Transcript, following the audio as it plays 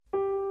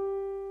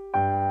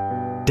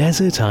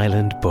Desert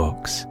Island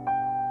Books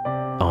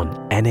on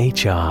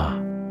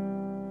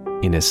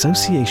NHR in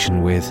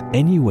association with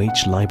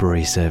NUH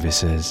Library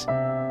Services.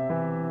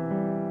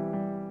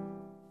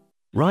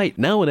 Right,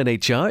 now on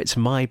NHR, it's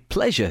my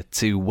pleasure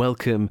to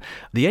welcome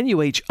the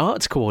NUH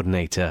Arts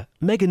Coordinator,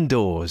 Megan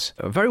Dawes.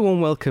 A very warm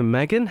welcome,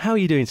 Megan. How are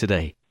you doing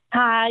today?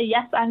 Hi,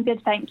 yes, I'm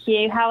good, thank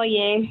you. How are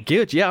you?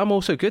 Good, yeah, I'm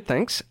also good,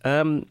 thanks.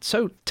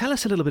 So tell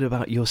us a little bit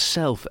about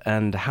yourself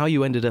and how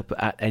you ended up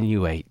at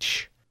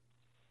NUH.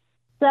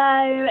 So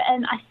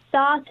I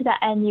started at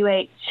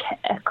NUH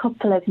a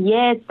couple of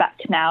years back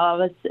now. I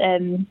was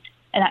an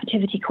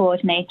activity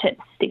coordinator at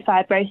the Cystic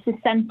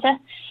Fibrosis Centre.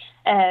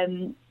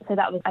 So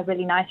that was a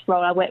really nice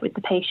role. I worked with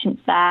the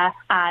patients there,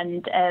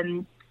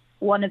 and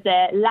one of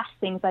the last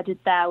things I did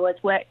there was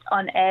worked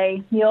on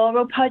a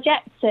mural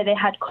project. So they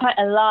had quite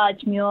a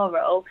large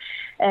mural,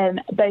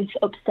 both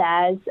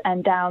upstairs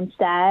and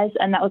downstairs,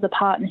 and that was a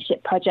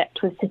partnership project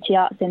with City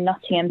Arts in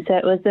Nottingham. So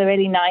it was a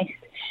really nice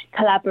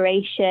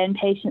collaboration.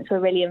 Patients were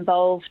really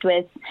involved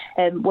with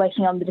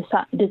working on the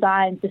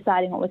designs,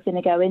 deciding what was going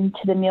to go into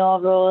the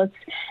murals,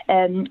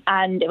 and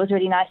it was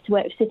really nice to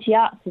work with City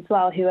Arts as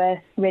well, who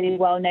are really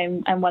well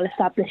known and well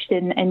established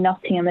in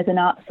Nottingham as an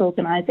arts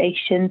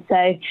organisation.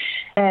 So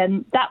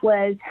that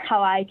was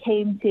how I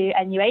came to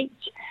NUH,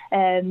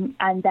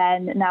 and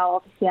then now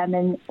obviously I'm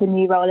in the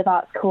new role of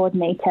arts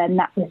coordinator, and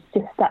that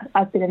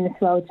I've been in this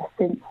role just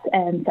since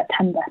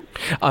September.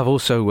 I've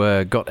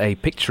also got a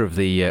picture of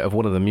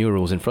one of the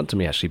murals in front of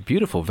me, actually.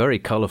 Beautiful, very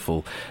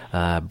colourful,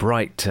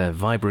 bright,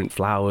 vibrant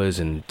flowers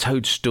and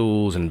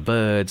toadstools and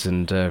birds,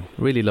 and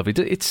really lovely.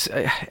 It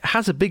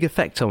has a big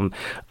effect on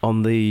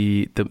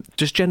the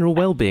just general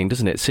well-being,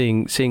 doesn't it?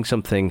 Seeing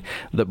something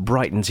that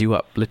brightens you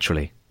up,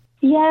 literally.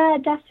 Yeah,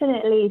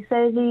 definitely.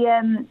 So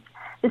the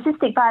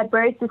Cystic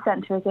Fibrosis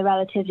Centre is a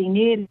relatively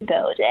new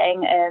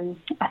building.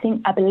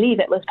 I believe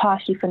it was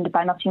partially funded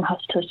by Nottingham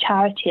Hospital's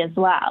charity as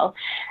well.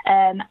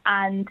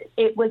 And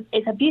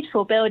it's a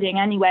beautiful building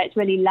anyway. It's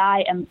really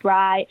light and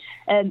bright,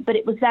 but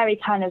it was very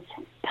kind of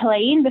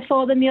plain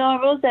before the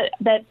murals.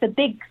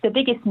 The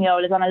biggest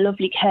mural is on a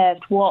lovely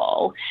curved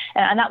wall,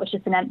 and that was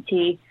just an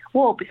empty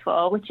wall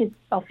before, which is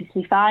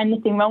obviously fine,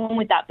 nothing wrong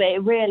with that, but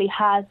it really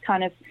has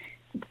kind of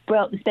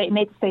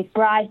made the space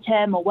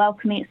brighter, more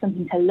welcoming. It's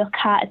something to look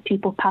at as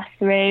people pass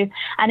through,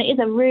 and it is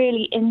a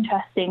really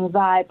interesting,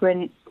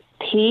 vibrant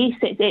piece.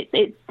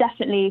 It's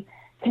definitely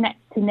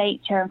connected to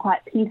nature and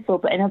quite peaceful,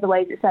 but in other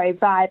ways it's very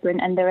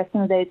vibrant, and there are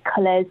some of those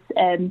colours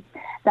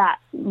that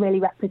really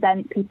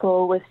represent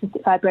people with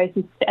cystic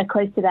fibrosis are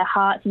close to their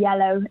hearts.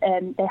 Yellow,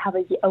 they have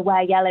a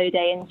Wear Yellow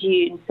Day in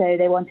June, so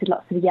they wanted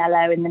lots of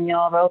yellow in the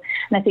mural,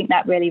 and I think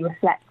that really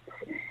reflects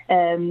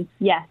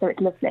so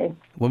it's lovely.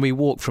 When we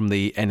walk from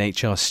the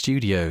NHR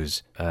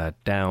studios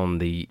down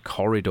the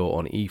corridor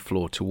on E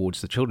floor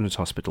towards the Children's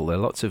Hospital, there are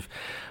lots of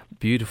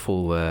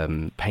beautiful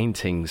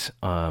paintings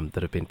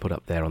that have been put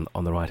up there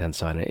on the right-hand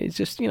side. And it's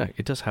just,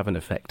 it does have an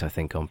effect, I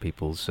think, on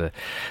people's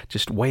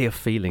just way of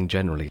feeling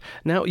generally.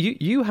 Now,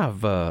 you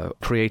have a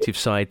creative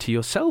side to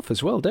yourself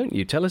as well, don't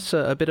you? Tell us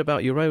a bit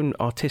about your own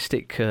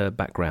artistic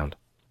background.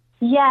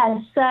 Yeah,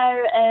 so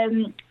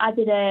I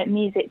did a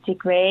music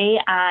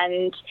degree,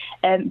 and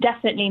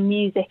definitely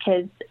music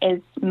is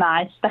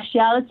my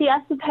speciality, I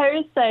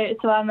suppose.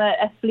 So I'm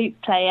a flute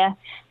player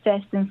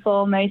first and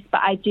foremost,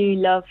 but I do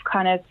love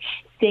kind of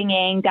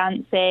singing,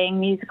 dancing,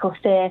 musical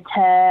theatre.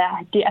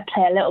 I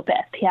play a little bit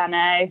of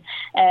piano,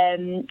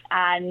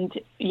 and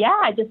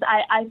yeah,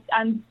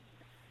 I'm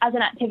as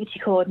an activity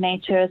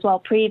coordinator as well.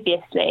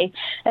 Previously,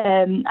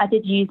 I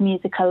did use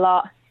music a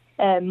lot.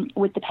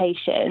 With the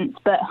patients,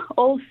 but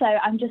also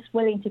I'm just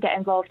willing to get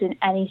involved in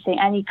anything,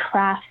 any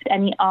craft,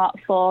 any art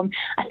form.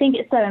 I think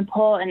it's so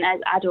important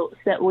as adults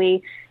that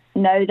we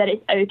know that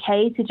it's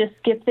okay to just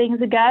give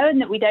things a go,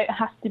 and that we don't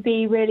have to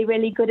be really,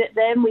 really good at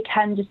them. We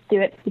can just do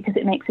it because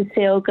it makes us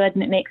feel good,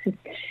 and it makes us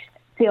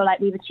feel like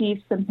we've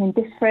achieved something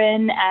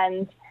different,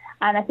 and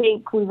I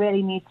think we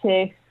really need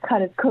to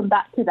kind of come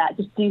back to that.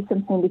 Just do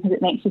something because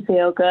it makes you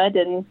feel good,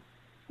 and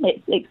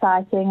it's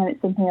exciting, and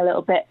it's something a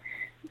little bit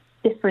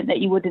different that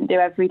you wouldn't do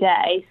every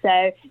day.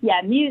 So yeah,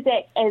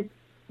 music is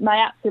my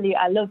absolute.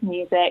 I love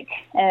music,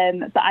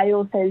 but I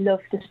also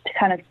love just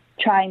kind of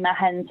trying my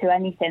hand to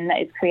anything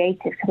that is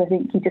creative, because I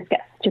think you just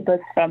get such a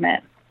buzz from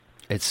it.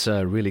 It's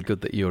really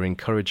good that you're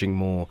encouraging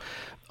more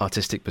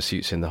artistic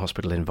pursuits in the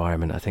hospital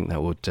environment. I think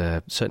that would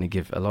certainly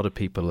give a lot of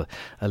people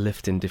a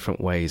lift in different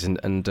ways.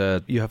 And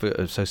you have an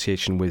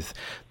association with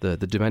the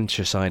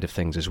dementia side of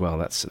things as well.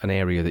 That's an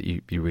area that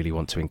you really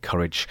want to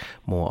encourage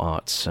more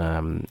arts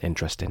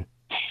interest in.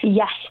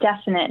 Yes,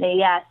 definitely.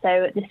 Yeah.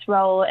 So this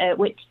role,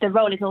 which the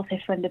role is also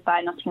funded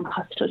by Nottingham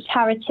Hospital's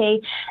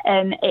charity,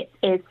 it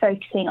is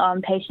focusing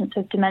on patients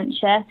with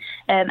dementia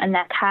and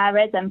their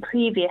carers. And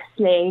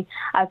previously,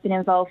 I've been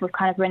involved with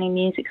kind of running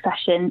music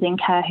sessions in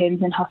care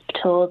homes and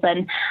hospitals.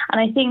 And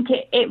I think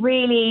it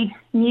really,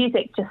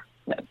 music just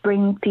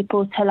brings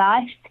people to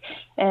life.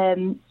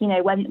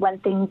 When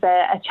things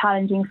are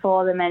challenging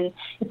for them, and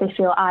if they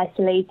feel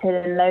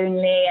isolated and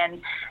lonely,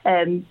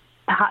 and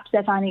perhaps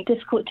they're finding it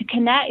difficult to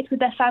connect with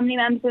their family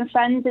members and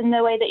friends in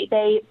the way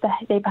that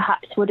they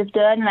perhaps would have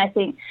done. And I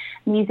think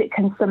music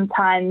can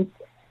sometimes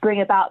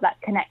bring about that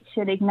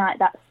connection, ignite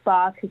that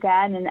spark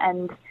again,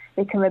 and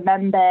they can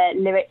remember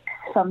lyrics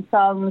from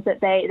songs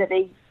that they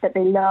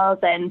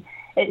love, and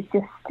it's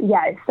just,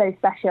 it's so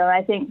special. And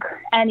I think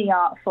any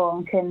art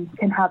form can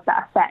have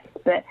that effect,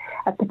 but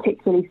I've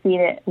particularly seen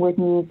it with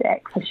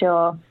music for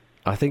sure.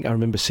 I think I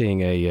remember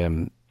seeing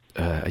a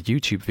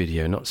YouTube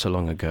video not so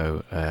long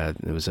ago.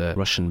 There was a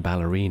Russian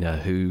ballerina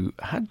who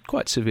had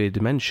quite severe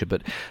dementia,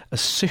 but as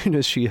soon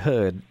as she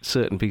heard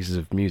certain pieces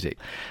of music,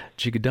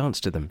 she could dance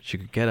to them. She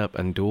could get up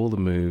and do all the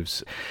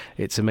moves.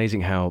 It's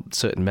amazing how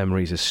certain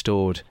memories are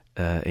stored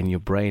in your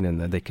brain,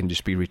 and they can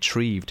just be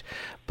retrieved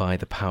by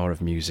the power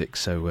of music.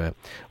 So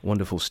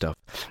wonderful stuff.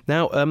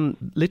 Now,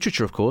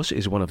 literature, of course,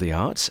 is one of the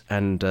arts,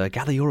 and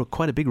gather you're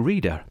quite a big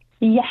reader.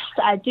 Yes,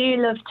 I do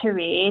love to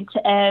read.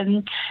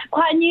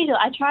 Quite unusual.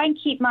 I try and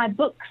keep my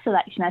book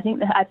selection. I think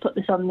that I put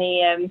this on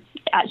the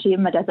actually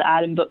in my Desert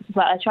Island books as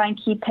well. I try and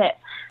keep it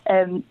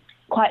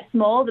quite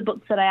small, the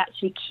books that I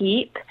actually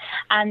keep.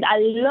 And I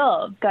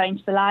love going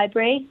to the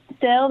library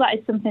still. That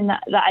is something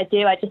that I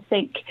do. I just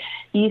think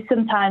you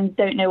sometimes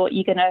don't know what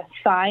you're going to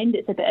find.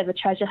 It's a bit of a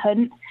treasure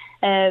hunt.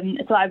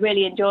 So I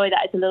really enjoy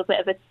that. It's a little bit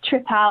of a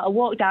trip out, a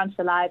walk down to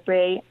the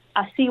library.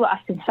 I see what I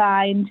can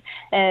find.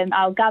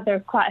 I'll gather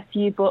quite a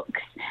few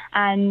books,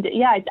 and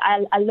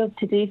I love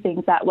to do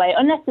things that way.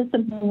 Unless there's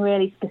something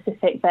really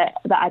specific that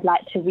I'd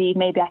like to read,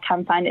 maybe I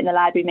can find it in the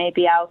library.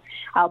 Maybe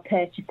I'll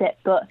purchase it.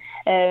 But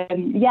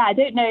I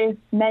don't know.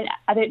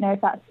 I don't know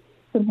if that's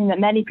something that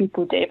many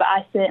people do, but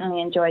I certainly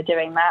enjoy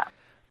doing that.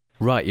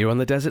 Right, you're on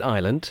the desert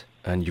island,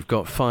 and you've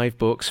got 5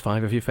 books,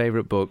 5 of your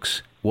favourite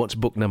books. What's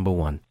book number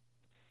 1?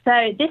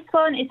 So this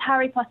one is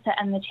Harry Potter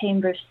and the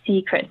Chamber of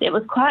Secrets. It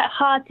was quite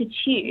hard to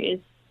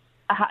choose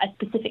a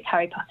specific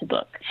Harry Potter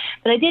book,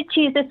 but I did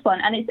choose this one,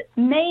 and it's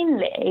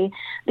mainly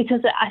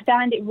because I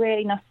found it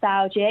really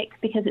nostalgic,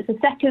 because it's a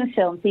second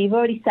film, so you've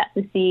already set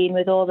the scene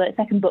with all the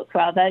second book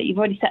rather. You've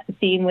already set the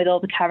scene with all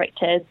the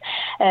characters,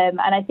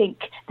 and I think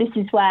this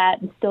is where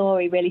the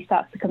story really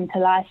starts to come to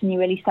life, and you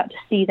really start to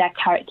see their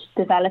characters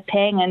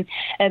developing.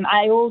 And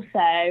I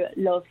also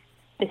love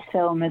this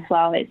film as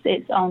well.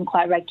 It's on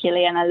quite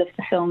regularly, and I love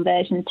the film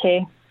version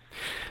too.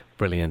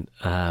 Brilliant.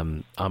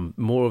 I'm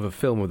more of a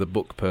film with a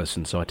book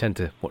person, so I tend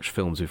to watch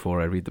films before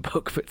I read the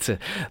book, but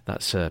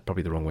that's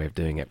probably the wrong way of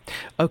doing it.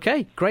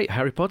 Okay, great.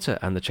 Harry Potter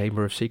and the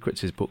Chamber of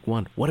Secrets is book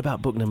 1. What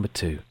about book number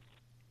 2?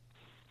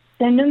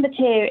 So number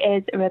 2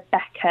 is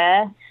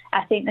Rebecca.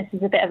 I think this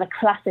is a bit of a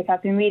classic.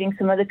 I've been reading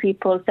some other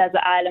people's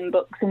Desert Island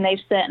books, and they've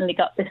certainly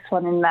got this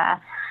one in there.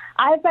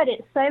 I've read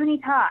it so many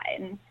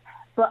times,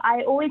 but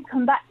I always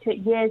come back to it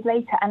years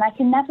later, and I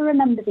can never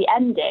remember the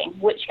ending,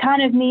 which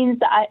kind of means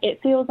that it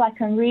feels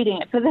like I'm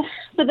reading it for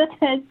the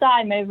third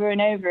time over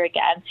and over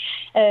again.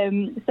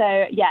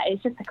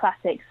 It's just a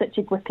classic, such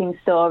a gripping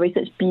story,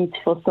 such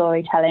beautiful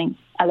storytelling.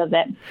 I love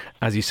it.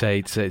 As you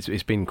say,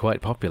 it's been quite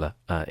popular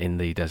in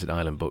the Desert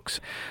Island books.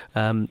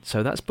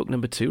 So that's book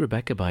number 2,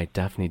 Rebecca, by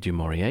Daphne du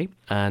Maurier.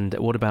 And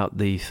what about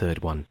the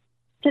third one?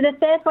 So the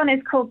third one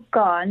is called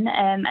Gone,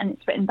 and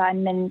it's written by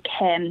Min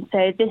Kim.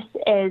 So this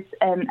is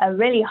a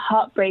really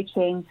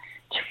heartbreaking,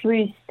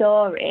 true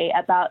story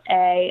about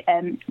a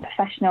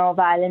professional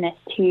violinist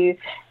whose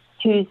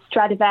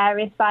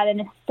Stradivarius violin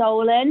is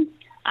stolen.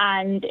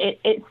 And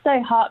it's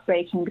so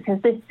heartbreaking,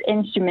 because this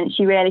instrument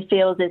she really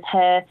feels is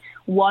her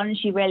one.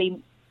 She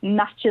really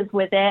matches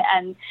with it,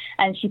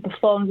 and she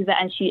performs with it,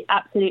 and she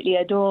absolutely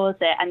adores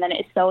it. And then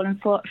it's stolen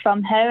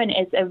from her, and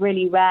it's a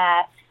really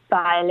rare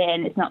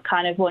violin. It's not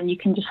kind of one you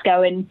can just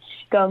go and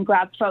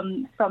grab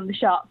from the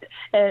shop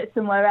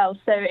somewhere else.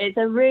 So it's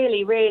a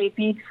really, really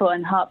beautiful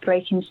and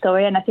heartbreaking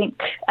story. And I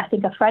think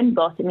a friend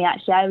bought it me,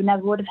 actually. I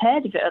never would have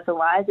heard of it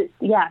otherwise.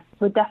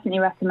 Would definitely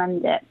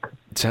recommend it.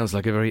 It sounds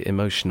like a very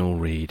emotional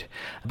read.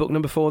 Book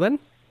number 4 then?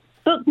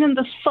 Book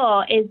number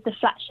 4 is The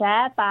Flat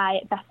Share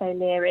by Beth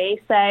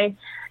O'Leary. So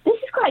this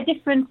is quite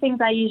different things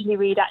I usually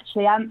read,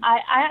 actually.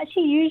 I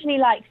actually usually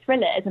like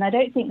thrillers, and I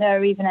don't think there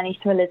are even any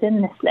thrillers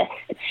in this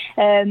list.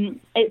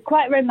 It's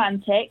quite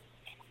romantic.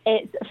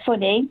 It's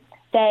funny.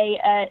 They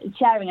are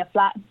sharing a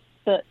flat,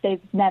 but they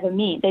never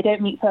meet. They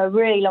don't meet for a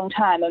really long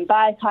time, and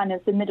by kind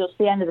of the middle to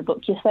the end of the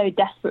book, you're so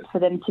desperate for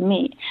them to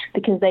meet,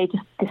 because they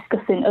just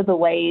discuss in other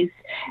ways.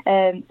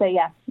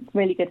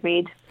 Really good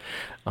read.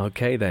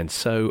 Okay then,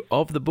 so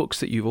of the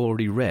books that you've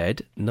already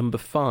read, number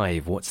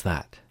 5, what's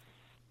that?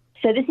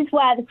 So this is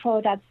Where the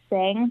Crawdads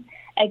Sing.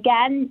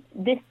 Again,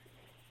 this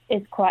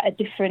is quite a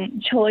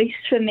different choice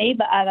for me,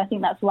 but I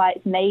think that's why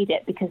it's made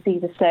it, because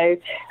these are so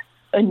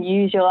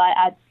unusual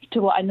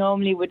to what I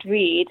normally would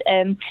read.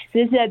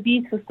 This is a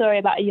beautiful story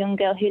about a young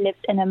girl who lives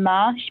in a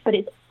marsh, but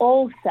it's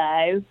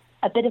also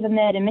a bit of a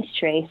murder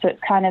mystery. So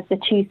it's kind of the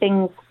two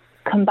things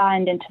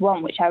combined into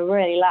one, which I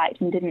really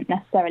liked and didn't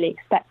necessarily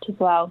expect as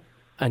well.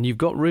 And you've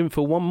got room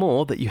for one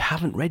more that you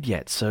haven't read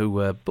yet.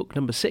 So book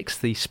number 6,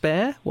 The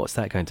Spare, what's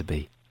that going to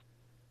be?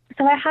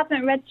 So I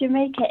haven't read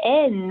Jamaica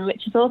In,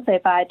 which is also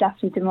by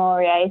Daphne du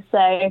Maurier. So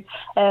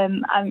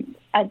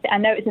I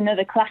know it's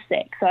another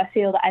classic, so I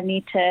feel that I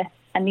need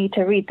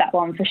to read that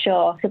one for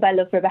sure, because I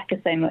love Rebecca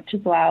so much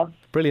as well.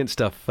 Brilliant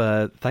stuff.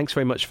 Thanks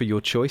very much for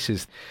your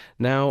choices.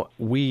 Now,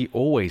 we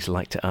always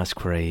like to ask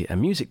for a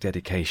music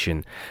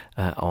dedication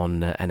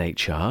on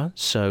NHR.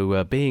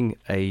 So being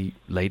a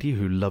lady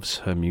who loves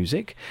her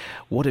music,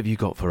 what have you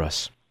got for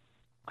us?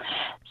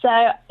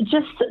 So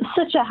just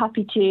such a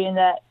happy tune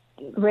that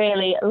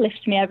really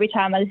lifts me every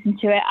time I listen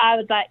to it. I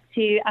would like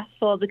to ask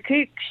for The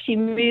Cook, She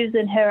Moves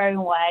in Her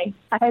Own Way.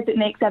 I hope it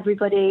makes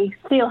everybody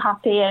feel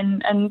happy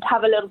and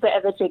have a little bit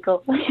of a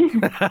jiggle.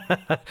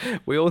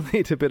 We all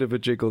need a bit of a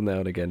jiggle now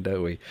and again,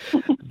 don't we?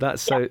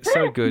 That's so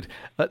good.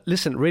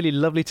 Listen, really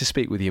lovely to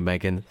speak with you,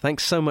 Megan.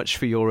 Thanks so much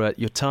for your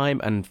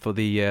time and for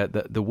the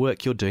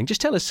work you're doing.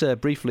 Just tell us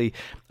briefly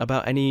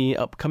about any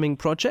upcoming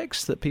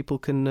projects that people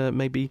can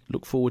maybe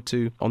look forward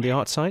to on the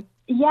art side.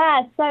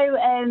 Yeah,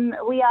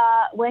 so we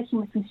are working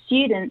with some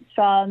students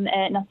from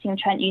Nottingham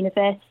Trent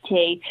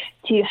University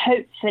to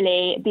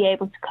hopefully be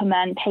able to come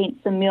and paint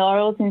some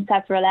murals in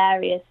several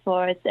areas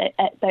for us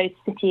at both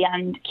City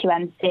and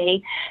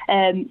QMC.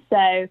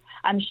 So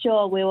I'm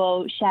sure we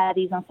will share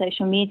these on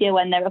social media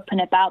when they're up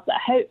and about, but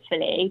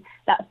hopefully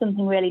that's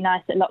something really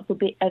nice that lots of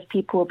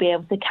people will be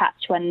able to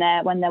catch when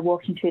they're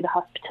walking through the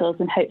hospitals,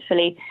 and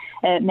hopefully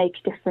make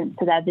a difference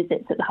to their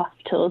visits at the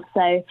hospitals.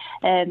 So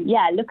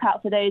look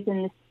out for those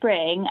in the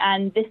spring,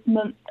 and this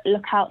month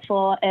look out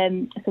for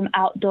some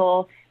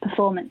outdoor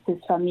performances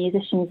from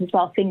musicians as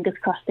well. Fingers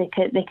crossed they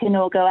can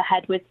all go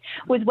ahead with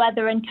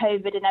weather and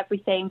COVID and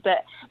everything,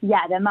 but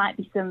yeah, there might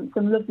be some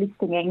lovely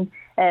singing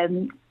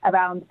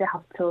around the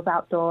hospitals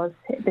outdoors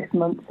this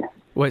month.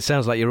 Well, it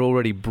sounds like you're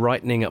already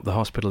brightening up the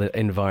hospital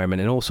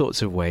environment in all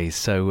sorts of ways.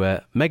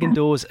 So Megan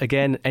Dawes,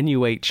 again,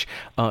 NUH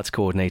Arts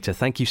Coordinator,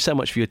 thank you so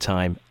much for your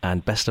time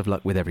and best of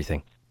luck with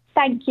everything.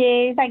 Thank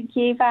you.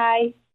 Bye.